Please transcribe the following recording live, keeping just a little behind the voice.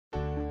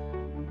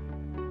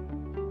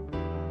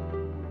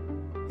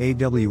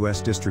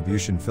AWS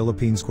Distribution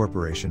Philippines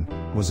Corporation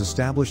was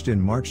established in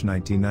March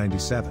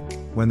 1997,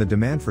 when the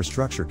demand for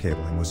structure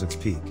cabling was its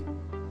peak.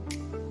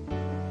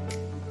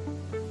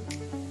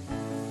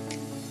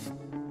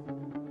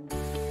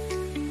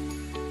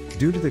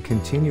 Due to the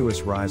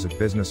continuous rise of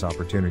business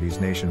opportunities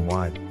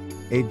nationwide,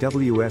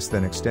 AWS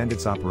then extended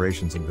its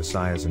operations in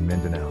Visayas and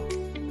Mindanao.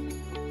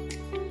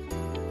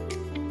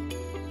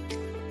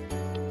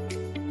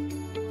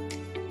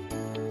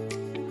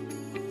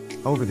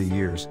 Over the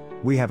years,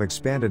 we have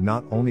expanded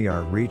not only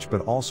our reach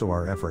but also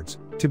our efforts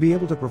to be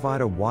able to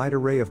provide a wide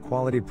array of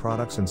quality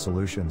products and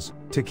solutions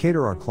to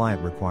cater our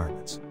client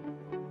requirements.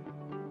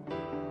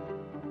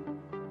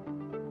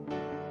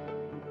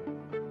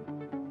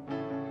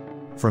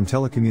 From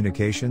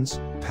telecommunications,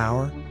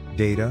 power,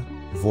 data,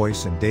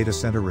 voice and data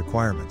center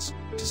requirements,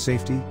 to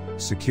safety,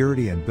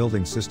 security and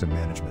building system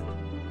management.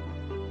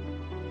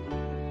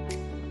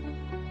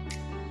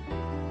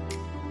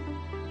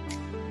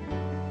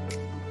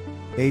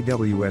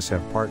 AWS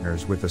have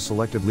partners with a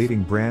selected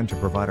leading brand to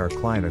provide our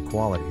client a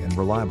quality and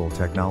reliable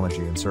technology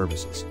and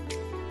services.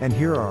 And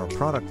here are our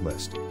product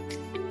list.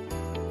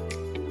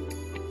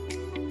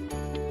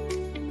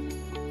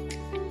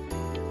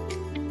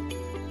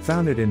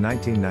 Founded in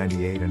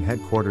 1998 and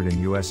headquartered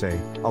in USA,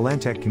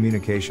 Alantec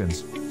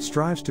Communications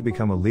strives to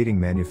become a leading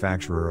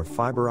manufacturer of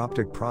fiber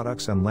optic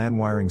products and LAN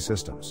wiring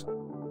systems.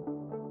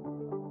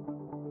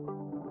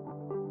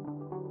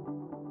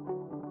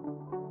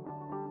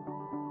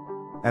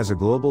 As a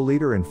global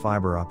leader in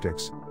fiber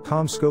optics,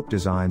 CommScope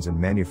designs and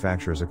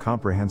manufactures a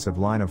comprehensive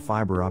line of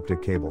fiber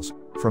optic cables,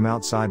 from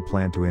outside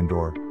plant to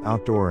indoor,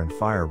 outdoor and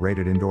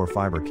fire-rated indoor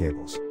fiber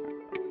cables.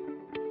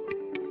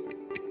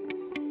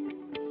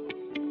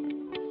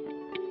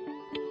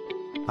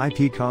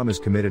 IPComm is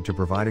committed to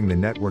providing the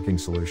networking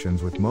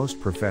solutions with most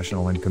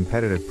professional and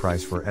competitive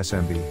price for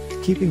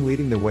SMB,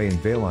 leading the way in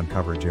VLAN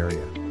coverage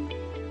area.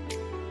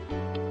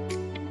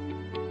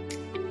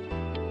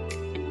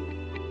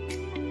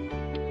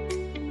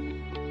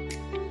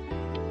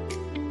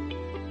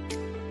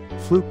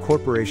 Fluke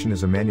Corporation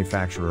is a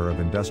manufacturer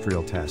of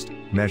industrial test,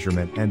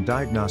 measurement and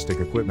diagnostic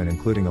equipment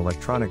including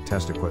electronic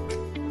test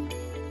equipment.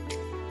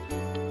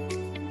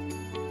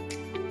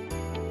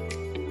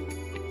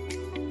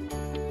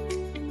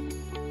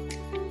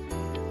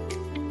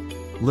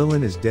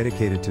 Lilin is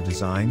dedicated to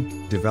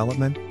design,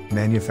 development,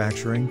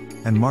 manufacturing,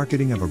 and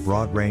marketing of a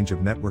broad range of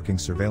networking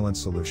surveillance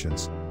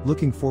solutions,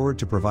 looking forward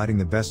to providing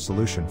the best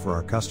solution for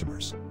our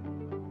customers.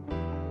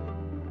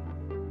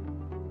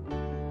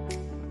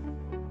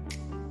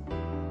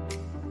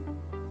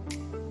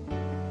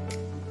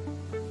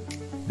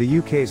 The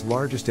UK's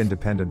largest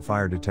independent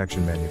fire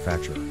detection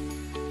manufacturer.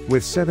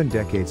 With 7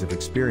 decades of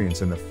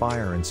experience in the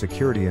fire and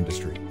security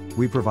industry,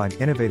 we provide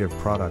innovative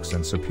products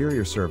and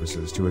superior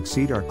services to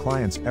exceed our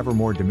clients' ever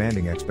more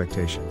demanding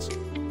expectations.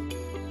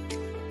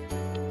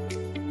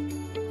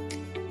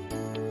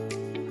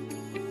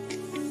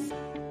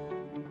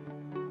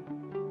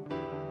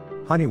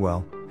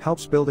 Honeywell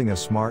helps building a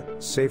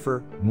smart,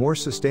 safer, more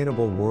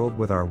sustainable world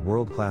with our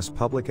world-class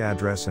public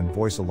address and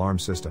voice alarm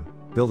system,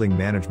 building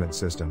management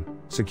system,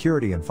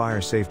 security and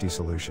fire safety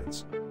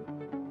solutions.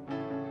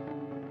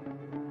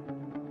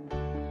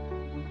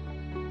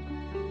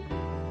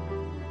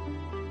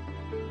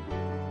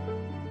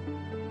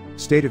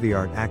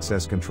 State-of-the-art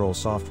access control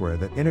software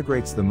that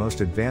integrates the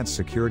most advanced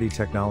security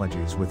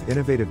technologies with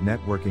innovative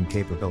networking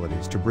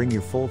capabilities to bring you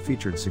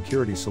full-featured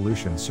security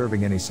solutions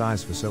serving any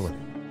size facility.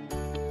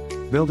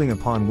 Building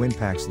upon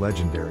Winpac's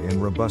legendary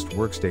and robust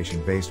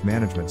workstation-based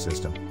management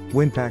system,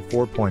 Winpac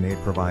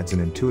 4.8 provides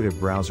an intuitive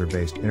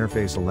browser-based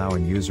interface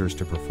allowing users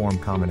to perform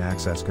common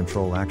access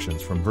control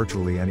actions from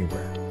virtually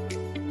anywhere.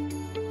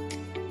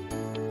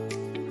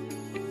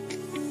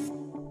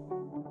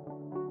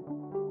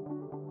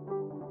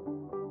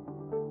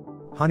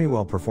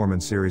 Honeywell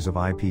Performance series of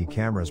IP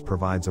cameras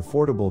provides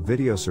affordable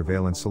video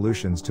surveillance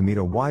solutions to meet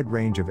a wide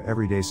range of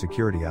everyday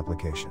security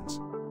applications.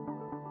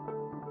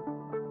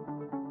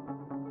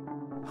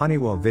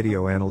 Honeywell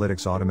Video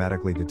Analytics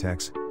automatically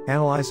detects,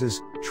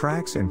 analyzes,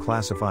 tracks and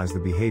classifies the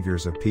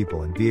behaviors of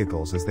people and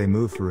vehicles as they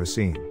move through a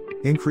scene,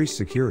 increase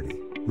security,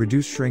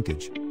 reduce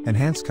shrinkage,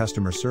 enhance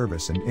customer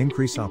service and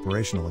increase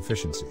operational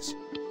efficiencies.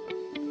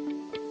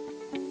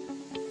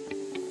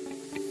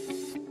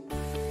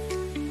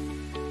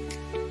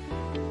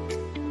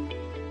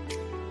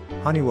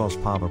 Honeywell's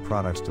PAVA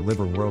products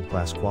deliver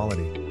world-class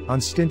quality,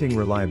 unstinting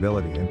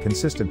reliability and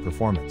consistent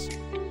performance.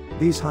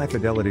 These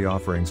high-fidelity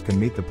offerings can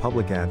meet the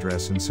public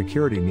address and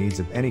security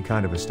needs of any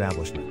kind of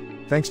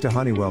establishment. Thanks to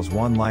Honeywell's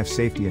One Life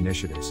safety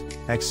initiatives,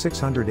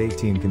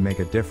 X618 can make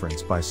a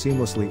difference by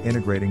seamlessly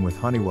integrating with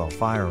Honeywell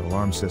fire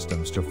alarm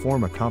systems to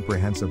form a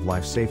comprehensive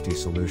life safety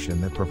solution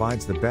that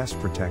provides the best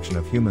protection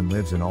of human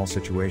lives in all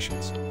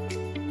situations.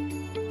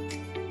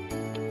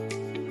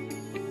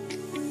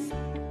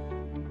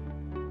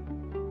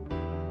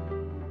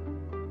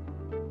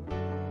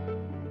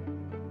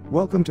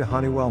 Welcome to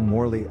Honeywell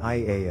Morley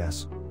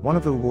IAS, one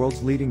of the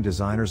world's leading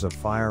designers of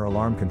fire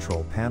alarm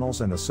control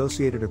panels and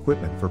associated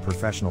equipment for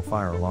professional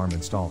fire alarm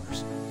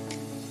installers.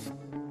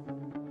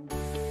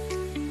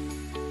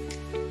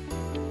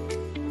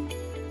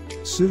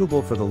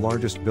 Suitable for the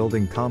largest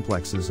building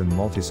complexes and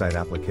multi-site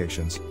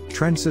applications,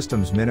 Trend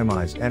systems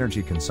minimize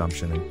energy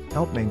consumption and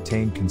help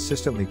maintain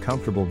consistently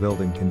comfortable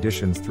building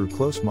conditions through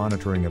close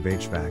monitoring of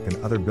HVAC and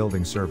other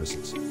building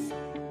services.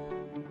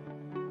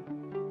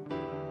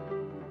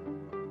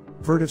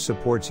 Vertiv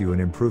supports you in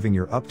improving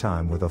your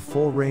uptime with a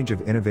full range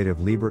of innovative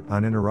Liebert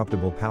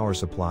uninterruptible power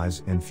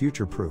supplies and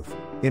future-proof,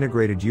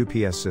 integrated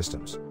UPS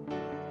systems.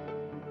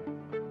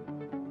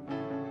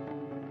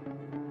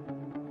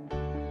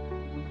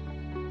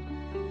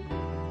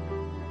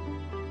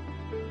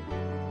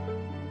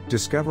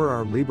 Discover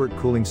our Liebert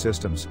cooling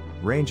systems,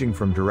 ranging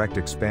from direct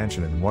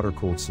expansion and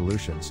water-cooled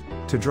solutions,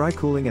 to dry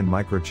cooling and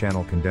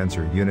microchannel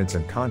condenser units,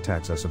 and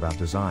contacts us about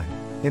design,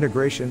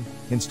 integration,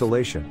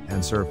 installation,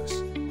 and service.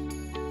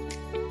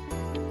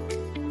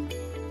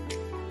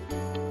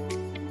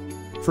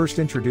 First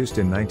introduced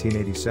in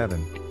 1987,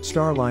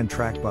 Starline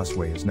Track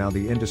Busway is now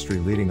the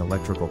industry-leading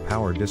electrical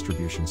power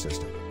distribution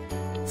system.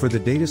 For the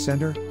data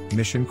center,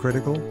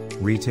 mission-critical,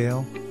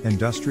 retail,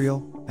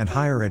 industrial, and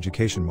higher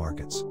education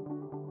markets.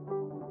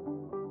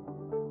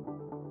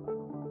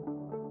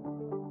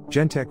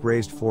 Gentek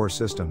raised floor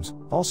systems,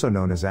 also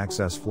known as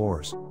access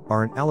floors,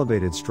 are an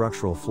elevated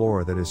structural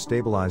floor that is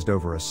stabilized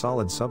over a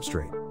solid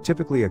substrate,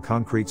 typically a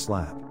concrete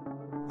slab.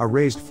 A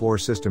raised floor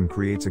system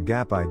creates a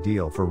gap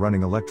ideal for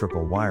running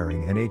electrical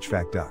wiring and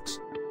HVAC ducts.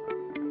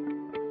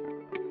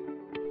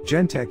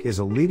 Gentek is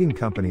a leading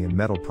company in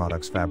metal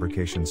products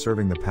fabrication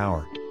serving the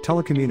power,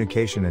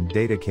 telecommunication and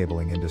data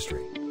cabling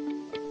industry.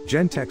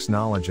 Gentek's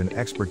knowledge and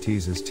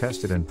expertise is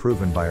tested and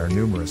proven by our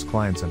numerous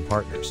clients and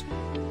partners.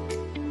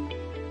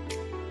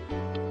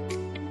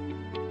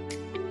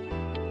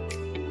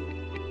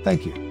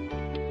 Thank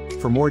you.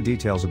 For more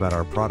details about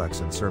our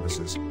products and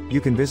services, you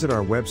can visit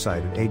our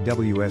website at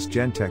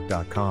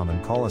awsgentech.com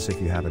and call us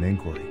if you have an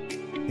inquiry.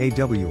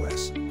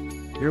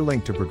 AWS. Your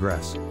link to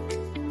progress.